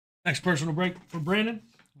Next personal break for Brandon.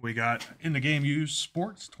 We got In the Game Used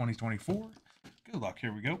Sports 2024. Good luck.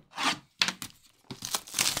 Here we go.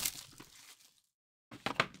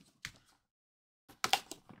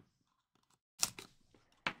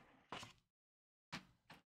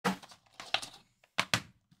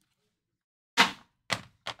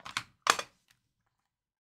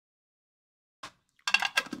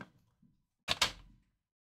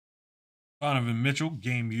 Donovan Mitchell,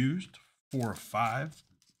 Game Used, 4 of 5.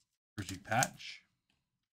 Jersey patch.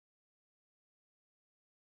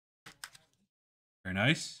 Very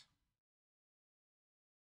nice.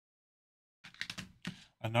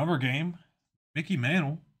 Another game, Mickey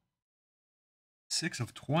Mantle, 6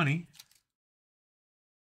 of 20.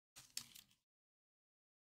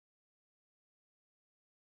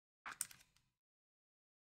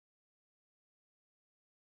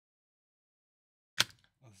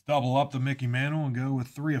 Let's double up the Mickey Mantle and go with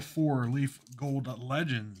 3 of 4 Leaf Gold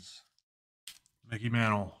Legends. Mickey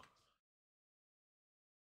Mantle.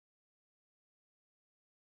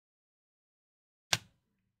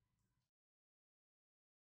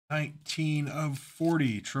 $19 of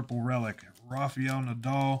 40 triple relic. Rafael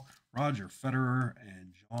Nadal, Roger Federer,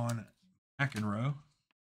 and John McEnroe.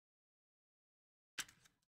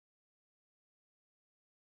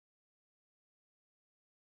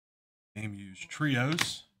 Game used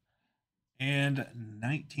trios. And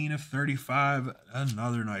 19 of 35.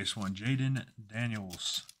 Another nice one. Jaden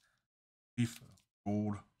Daniels. Leaf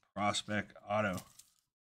Gold Prospect Auto.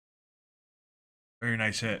 Very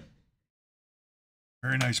nice hit.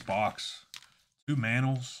 Very nice box. 2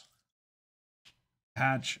 Mantles.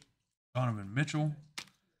 Patch. Donovan Mitchell.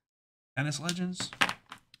 Tennis Legends.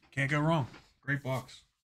 Can't go wrong. Great box.